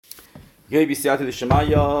יהי בסייעתא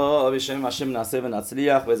דשמיא בשם השם נעשה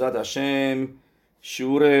ונצליח. בעזרת השם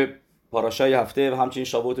שיעور پاراشای هفته و همچنین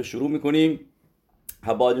شابوت رو شروع میکنیم.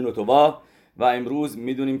 حبالین و طبا و امروز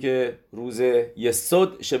میدونیم که روز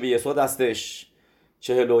یسود شبیسود هستش،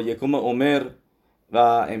 41 عمر و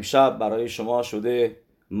امشب برای شما شده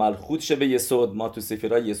ملخوت شبیسود. ما تو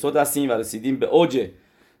سفیرای یسود هستیم و رسیدیم به اوج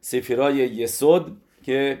سفیرای یسود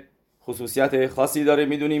که خصوصیت خاصی داره.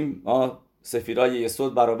 میدونیم سفیرای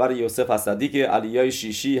یسود برابر یوسف حسدیک، علیای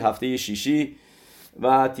شیشی، هفته شیشی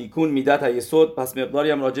و تیکون میدت یسود. پس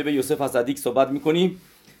مقداری هم راجع به یوسف حسدیک صحبت میکنیم.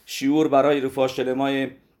 شیعور برای رفاه شلمای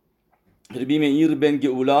ربی meir بن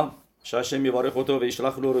گئولا شاشم میباره خودتو و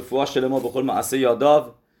اشلاخ رو رفاه شلما بخور معصه یاداو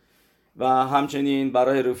و همچنین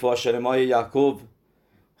برای رفاه شلمای یعقوب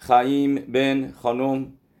خایم بن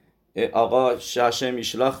خانم آقا شاشم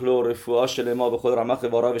اشلاخ رو رفاه شلما بخور رمخ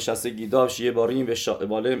وارا و شسته گیداو شیه باری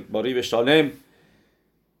و شالم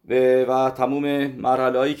و تمام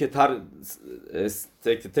مرحله هایی که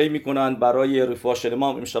طی میکنند برای رفاه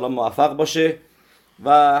شلما انشالله موفق باشه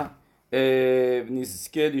و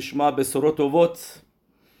نیزکه لیشما به سرو تووت.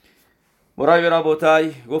 برای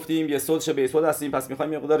رابطای گفتیم یسود شبیسود هستیم، پس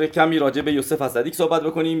میخوایم مقدار کمی راجع به یوسف حسدیک صحبت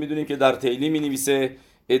بکنیم. میدونیم که در تیلی می نویسه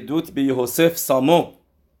ادوت به یوسف سامو.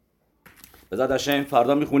 بذات هشم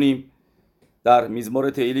فردا میخونیم در مزمور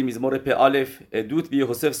تیلی مزمور پ الف ادوت به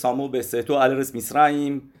یوسف سامو به ستو الرس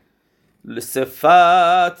میسرایم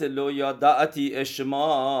لصفت لو یادعتی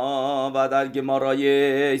اشما. و در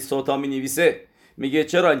گمارای سوتا می نویسه میگه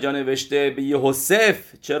چرا اینجا نوشته به یوسف،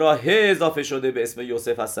 چرا ه اضافه شده به اسم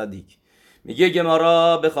یوسف حسدیک؟ میگه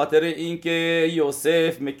گمارا به خاطر اینکه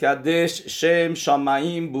یوسف مکدش شم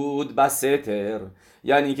شامعیم بود بستر،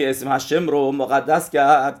 یعنی که اسم هشم رو مقدس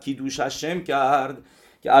کرد، کیدوش هشم کرد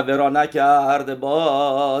که عبرا نکرد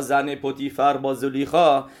با زن پوتیفر با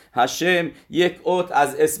زلیخا. هشم یک اوت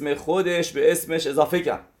از اسم خودش به اسمش اضافه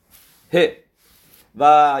کرد ه.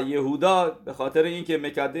 و یهودا به خاطر اینکه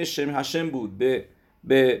مکدش شم هشم بود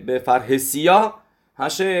به فرهسیا،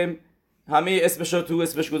 هشم همه اسمش رو تو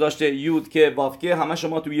اسمش گذاشته یود که واف که همه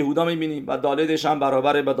شما تو یهودا میبینیم و دالدش هم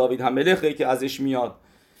برابر با داوید همملخه که ازش میاد،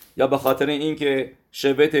 یا به خاطر اینکه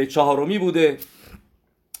شبت چهارمی بوده.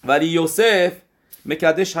 ولی یوسف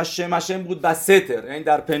مکدش هشم بود بستر، یعنی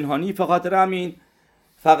در پنهانی، فقط همین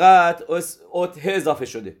فقط اوت ه اضافه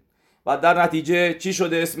شده و در نتیجه چی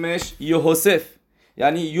شده اسمش؟ یوسف،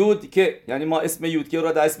 یعنی یودکه. یعنی ما اسم یودکه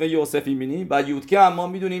رو در اسم یوسف می‌بینیم و یودکه هم ما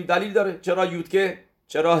میدونیم دلیل داره چرا یودکه،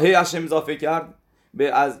 چرا ه هشم اضافه کرد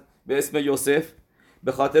به اسم یوسف.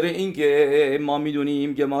 به خاطر اینکه ما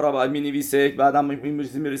میدونیم که ما را باید می‌نویسه، بعدم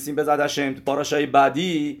می‌رسیم به زد هشم تو پاراشای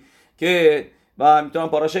بعدی که و میتونم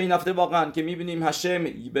پاراشای این هفته واقعا که می‌بینیم هشم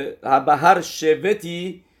به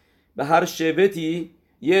هر شبتی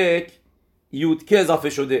یک یودکه اضافه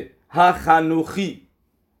شده. ها خنوخی،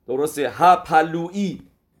 درسته، ها پلوئی،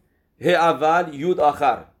 ه اول یود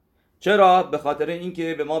آخر. چرا؟ به خاطر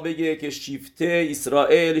اینکه به ما بگه که شیفته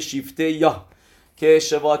اسرائیل شیفته یا که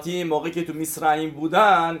شواتی موقعی که تو مصرعیم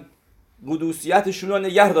بودن قدوسیتشون رو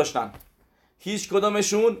نگه داشتن، هیچ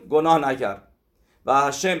کدومشون گناه نکرد و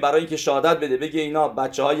هشم برای اینکه شهادت بده بگه اینا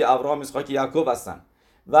بچه های ابراهام اسحاق یعقوب هستن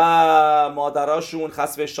و مادراشون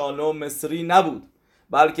خسف شالوم مصری نبود،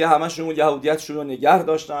 بلکه همشون یهودیتشون رو نگه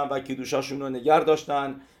داشتن و کیدوشاشون رو نگه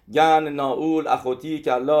داشتن. گن ناول اخوتی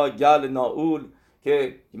کلا گل ناول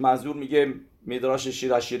که منظور میگه میدراش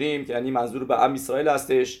شیراشیریم که یعنی منظور به ام اسرائیل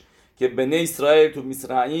هستش که بنی اسرائیل تو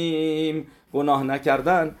مصرعیم گناه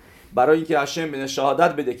نکردن. برای اینکه هشم به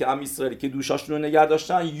شهادت بده که ام اسرائیل که دوشاشون رو نگه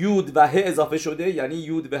داشتن، یود و ه اضافه شده. یعنی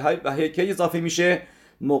یود و ه که اضافه میشه؟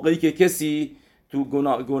 موقعی که کسی تو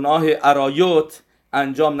گناه عرایات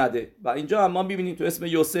انجام نده. و اینجا هم ما میبینیم تو اسم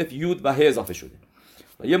یوسف یود و ه اضافه شده.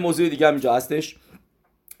 و یه موضوع دیگه هم اینجا هستش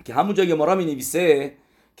که همون جا گمارا می نویسه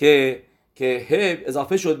که ه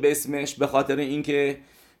اضافه شد به اسمش به خاطر اینکه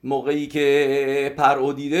موقعی که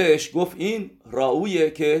پرعو دیدش گفت این راویه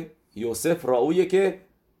که یوسف راویه که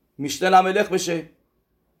میشتل عملق بشه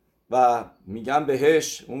و میگن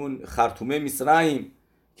بهش اون خرطومه مصرعیم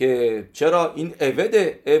که چرا این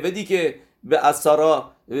عبدی که به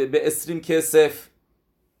اسارا به اسریم کسف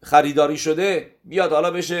خریداری شده بیاد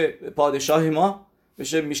حالا بشه پادشاه ما،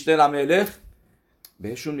 بشه میشتل عملق.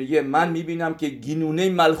 بهشون میگه من میبینم که گینونه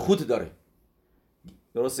ملخوت داره.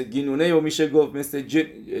 درسته، گینونه و میشه گفت مثل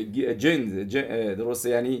جن درسته،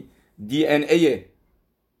 یعنی دی ان ای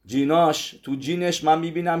جیناش، تو جینش من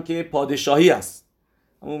میبینم که پادشاهی هست.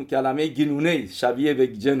 اون کلمه گینونه شبیه به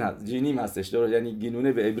جن هست، جینیم هستش، درسته، یعنی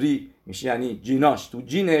گینونه به عبری میشه یعنی جیناش، تو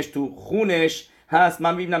جینش تو خونش هست.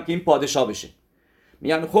 من میبینم که این پادشاه بشه.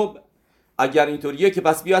 میگن خب اگر اینطوریه که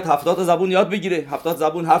پس بیاد 70 تا زبون یاد بگیره، 70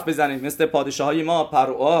 زبون حرف بزنه، مثل پادشاهای ما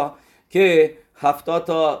پرعا که 70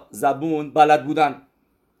 تا زبون بلد بودن.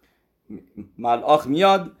 ملاخ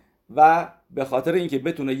میاد و به خاطر اینکه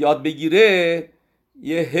بتونه یاد بگیره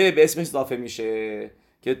یه ه به اسمش اضافه میشه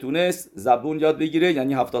که تونست زبون یاد بگیره،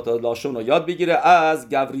 یعنی 70 تا لاشون رو یاد بگیره از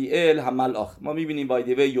گبریئیل هم ملاخ. ما میبینیم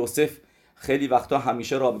بایدوه یوسف خیلی وقتا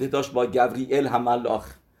همیشه رابطه داشت با گبریئیل هم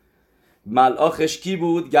ملاخ. ملاخش کی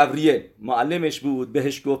بود؟ گبریئیل معلمش بود،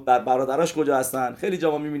 بهش گفت برادراش کجا هستن. خیلی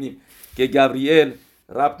جا ما میبینیم که گبریئیل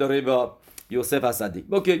ربط داره با یوسف حسدیک.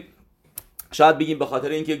 اوکی، شاید بگیم به خاطر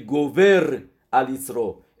اینکه گوور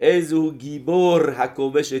الیسرو ازو گیبور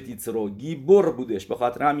حکوبش تیتسرو، گیبور بودش، به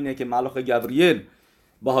خاطر همینه که ملاخ گبریئیل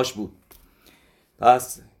باهاش بود.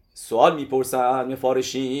 پس سوال میپرسن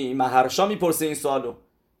مفارشی مهرشا میپرسه این سوالو،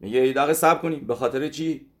 میگه یه دقیقه صبر کنیم، به خاطر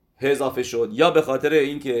چی اضافه شد؟ یا به خاطر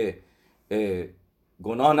اینکه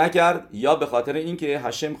گناه نکرد، یا به خاطر اینکه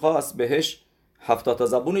هشم خواست بهش 70 تا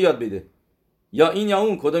زبون رو یاد بده، یا این یا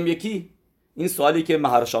اون، کدوم یکی؟ این سوالی که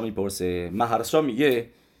مهرشا میپرسه. مهرشا میگه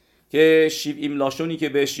که شیویم لاشونی که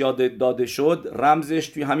بهش یاد داده شد رمزش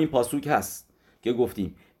توی همین پاسوک هست که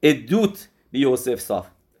گفتیم ادوت به یوسف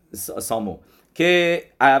سامو، که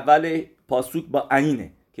اول پاسوک با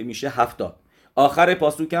عینه که میشه 70، آخر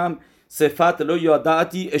پاسوک هم صفت لو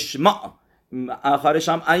یادعتی اشمع، آخرش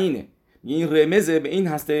هم عینه. این رمزه به این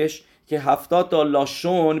هستش که 70 تا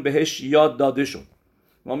لاشون بهش یاد داده شد.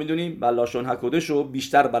 ما میدونیم لاشون هکودشو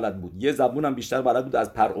بیشتر بلد بود، یه زبون هم بیشتر بلد بود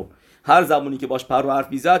از پرعو. هر زبونی که باش پرعو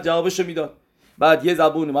حرف میزد جوابشو میداد. بعد یه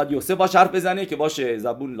زبون اومد یوسف باش حرف بزنه که باشه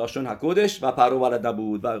زبون لاشون هکودش و پرعو بلد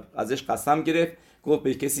نبود و ازش قسم گرفت، گفت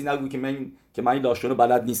به کسی نگو که من این لاشونو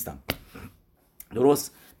بلد نیستم.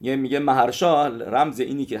 درست میگه مهرشا رمز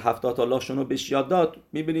اینی که 70 تا لاشونو بهش یاد داد.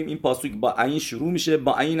 میبینیم این پاسوک با عین شروع میشه،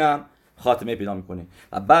 با عینم خاتمه پیدا میکنه.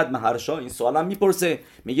 و بعد مهرشا این سوالم میپرسه،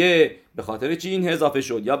 میگه به خاطر چی این اضافه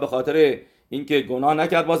شد؟ یا به خاطر اینکه گناه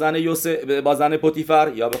نکرد با زن یوسف، با زن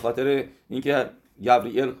پوتیفر، یا به خاطر اینکه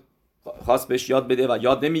گبریئیل خواست بهش یاد بده و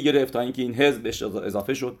یاد نمیگرفت تا اینکه این حزب بهش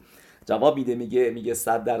اضافه شد؟ جواب میده، میگه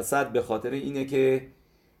 100% به خاطر اینه که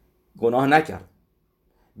گناه نکرد،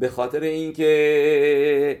 به خاطر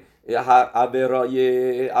اینکه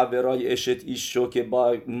عبرای اشت ایش شو که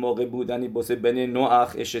با موقع بودنی بسه بین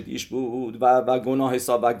نوح اشت ایش بود و گناه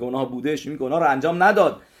حساب و گناه بودش، این گناه رو انجام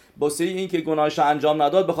نداد. بسه این که گناهش انجام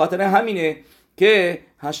نداد به خاطر همینه که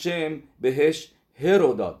هشم بهش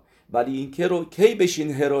هرو داد. ولی این که رو کی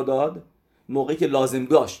بشین هرو داد؟ موقعی که لازم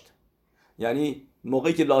داشت، یعنی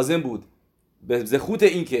موقعی که لازم بود. به زخوت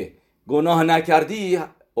این که گناه نکردی،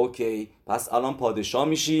 اوکی، پس الان پادشاه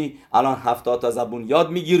میشی، الان 70 تا زبون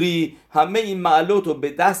یاد میگیری. همه این معلوت رو به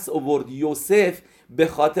دست آورد یوسف به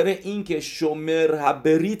خاطر اینکه شومر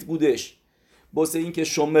هبریت بودش، بسه اینکه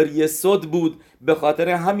شومر یسود بود. به خاطر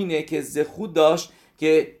همینه که زخود داشت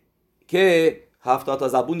که 70 تا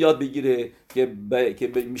زبون یاد بگیره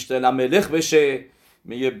که میشتل ملخ بشه.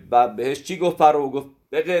 میگه بهش چی گفت؟ پرو گفت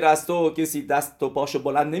به غیر از تو کسی دست و پاشو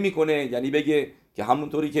بلند نمیکنه، یعنی بگه که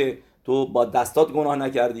همونطوری که تو با دستات گناه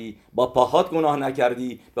نکردی، با پاهات گناه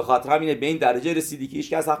نکردی، به خاطر همینه به این درجه رسیدی که هیچ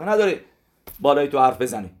کس حق نداره بالای تو حرف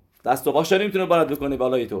بزنه، دست و پاش نمیتونه بلند بکنه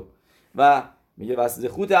بالای تو. و میگه واسه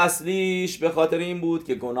خود اصلیش به خاطر این بود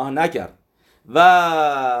که گناه نکرد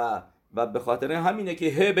و به خاطر همینه که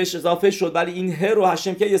ه بهش اضافه شد. ولی این ه رو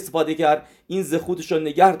هشم که استفاده کرد، این زخوتش رو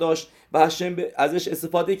نگه داشت و هشم ازش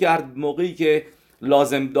استفاده کرد موقعی که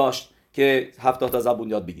لازم داشت که 70 تا زبون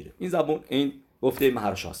یاد بگیره. این زبون این گفته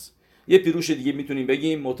مهرشاست. یه پیروش دیگه میتونیم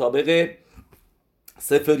بگیم مطابق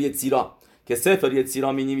سفر یتسیرا، که سفر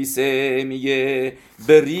یتسیرا می نویسه، میگه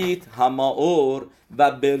بریت هماور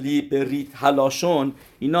و بریت هلاشون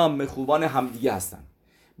اینا مخوبان همدیگه هستن.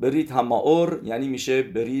 بریت هماور یعنی میشه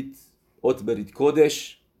بریت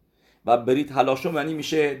کودش و بریت هلاشون یعنی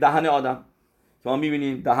میشه دهن آدم. ما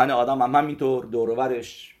میبینیم دهن آدم هم همینطور دور و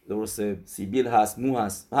برش درسته سیبیل هست، مو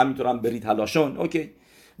هست، همینطور هم بریت هلاشون. اوکی،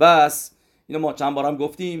 بس اینو ما چند بارم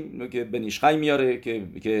گفتیم که بنیشخای میاره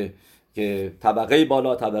که طبقه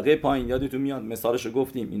بالا طبقه پایین، یادتون میاد مثالشو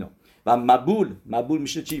گفتیم اینا. و مبول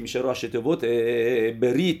میشه چی؟ میشه راشتوت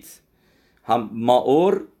بریت هم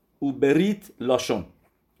ماور و بریت لاشون،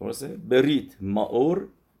 درسته؟ بریت ماور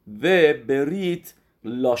و بریت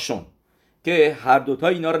لاشون که هر دوتا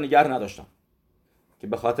اینا رو نگه نداشتن، که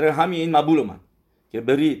به خاطر همین مبول اومد که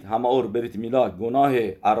بریت هماور بریت میلاد گناه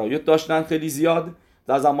عرایت داشتن خیلی زیاد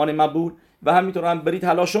در زمان مبول، و همینطور هم بریت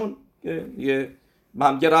هلاشون که یه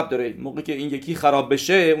همگه رب داره. موقعی که این یکی خراب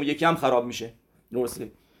بشه اون یکی هم خراب میشه،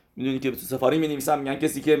 درسته؟ میدونی که تو سفاری می نویسن میگن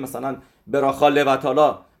کسی که مثلا براخا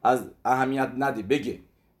لوتالا از اهمیت نده، بگه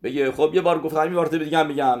بگه خب یه بار گفتم یه بار دیگه هم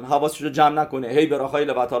بگم، حواسش رو جمع نکنه، هی به راخای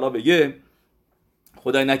لوتالا بگه،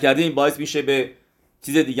 خدای نکرده این باعث میشه به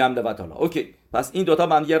چیز دیگه هم لوتالا. اوکی، پس این دوتا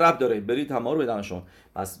با هم دیگه ربط داره. برید همه رو بدنشون.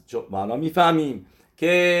 پس ما الان میفهمیم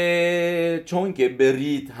که چون که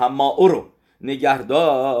برید همه رو نگه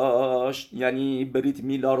داشت، یعنی برید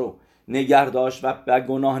میلا رو نگه داشت و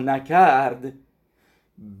گناه نکرد،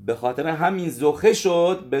 به خاطر همین زخه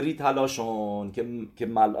شد برید هلاشون که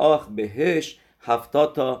ملاخ بهش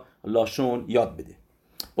 70 تا لاشون یاد بده.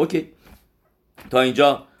 اوکی، تا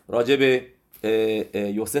اینجا راجع به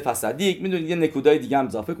یوسف حسدیک. میدونید یه نکودای دیگه هم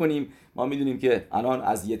اضافه کنیم. ما میدونیم که الان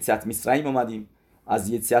از یتسیت مصرعیم اومدیم، از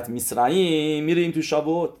یتسیت مصرعیم میریم تو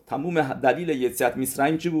شابوت. تموم دلیل یتسیت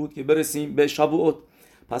مصرعیم چی بود؟ که برسیم به شابوت.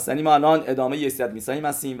 پس یعنی ما الان ادامه یتسیت مصرعیم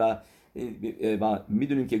هستیم و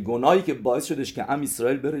میدونیم که گناهی که باعث شدش که ام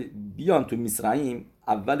اسرائیل بیان تو مصرعیم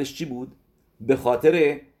اولش چی بود؟ به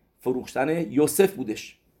خاطر فروختن یوسف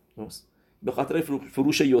بودش. درست؟ به خاطر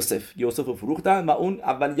فروش یوسف رو فروختن و اون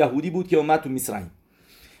اول یهودی بود که اومد تو مصرعیم.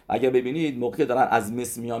 اگر ببینید موقع دارن از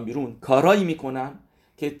مصر میان بیرون کارایی میکنن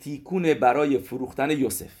که تیکونه برای فروختن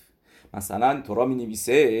یوسف. مثلا تورا می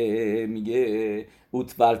نویسه، میگه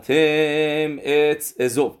اوتولتم ات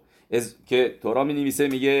ازوف، که تورا می نویسه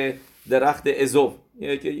میگه درخت ازوف،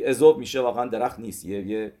 که ازوف میشه واقعا درخت نیست،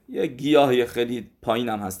 یه گیاهی خیلی پایین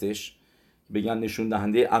هم هستش، بگن نشون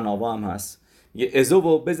دهنده اناوا هم هست. یه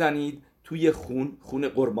ازوفو بزنید توی خون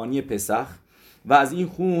قربانی پسخ و از این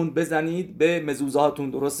خون بزنید به مزوزهاتون.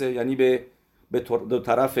 درسته؟ یعنی به دو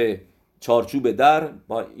طرف چارچوب در،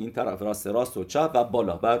 با این طرف راست و چپ و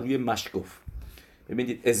بالا و روی مشکوف.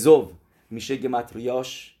 ببینید ازوف میشه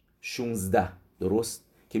گمتریاش 16، درست؟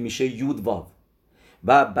 که میشه یود واو.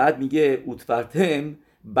 و بعد میگه اوتفرتم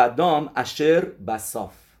بدام اشر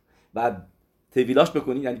بساف، و تویلاش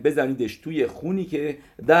بکنید، یعنی بزنیدش توی خونی که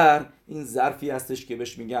در این ظرفی هستش که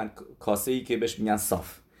بهش میگن کاسه‌ای که بهش میگن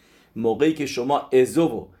صاف. موقعی که شما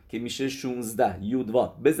ازوو که میشه 16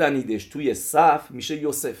 یودوا بزنیدش توی صف میشه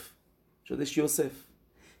یوسف، شدش یوسف.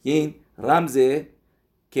 این رمزه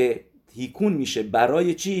که تیکون میشه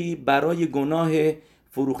برای چی؟ برای گناه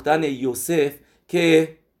فروختن یوسف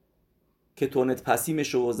که تونت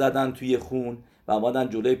پسیمشو زدن توی خون و آمدن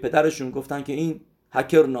جلوی پدرشون گفتن که این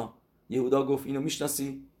هکرنا. یهودا گفت اینو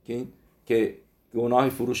میشناسی؟ که گناه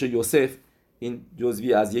فروش یوسف این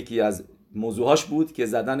جزوی از یکی از موضوعاش بود که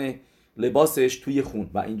زدن لباسش توی خون،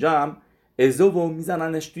 و اینجا هم ازوو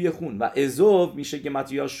میزننش توی خون و ازوو میشه که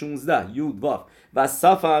متیا 16 یود واف و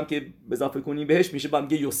صف هم که اضافه کنیم بهش میشه با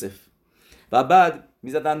میگه یوسف. و بعد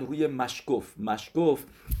میزدن روی مشکوف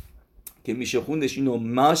که میشه خوندش اینو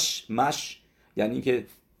مش یعنی که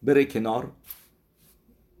بره کنار،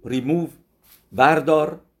 ریموو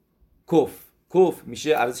وردار، کف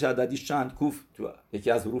میشه ارزش عددیش چند؟ کوف تو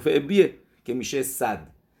یکی از حروف عبریه که میشه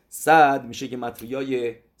صد میشه که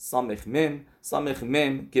متریای سامخ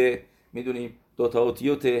مم که میدونیم دوتا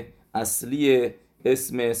اوتیوت اصلی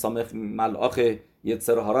اسم سامخ ملاخ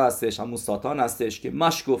یتسرهارا هستش، همون ساتان هستش، که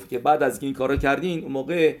مشکوف که بعد از این کارو کردین اون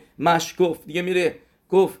موقع مشکوف دیگه میره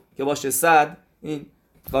کف که باشه صد، این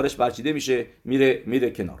کارش برچیده میشه میره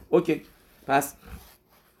کنار. اوکی، پس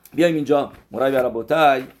بیایم اینجا مرای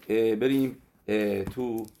برابوتای بریم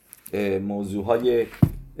تو موضوعهای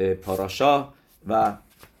پاراشا و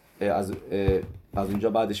از اونجا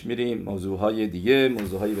بعدش میریم موضوعهای دیگه،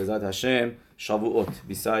 موضوعهای وزارت هشم شابوت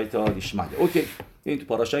بیسایتا دیشمد. اوکی، این تو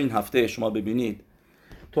پاراشا این هفته شما ببینید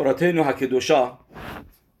توراتینو هکدوشا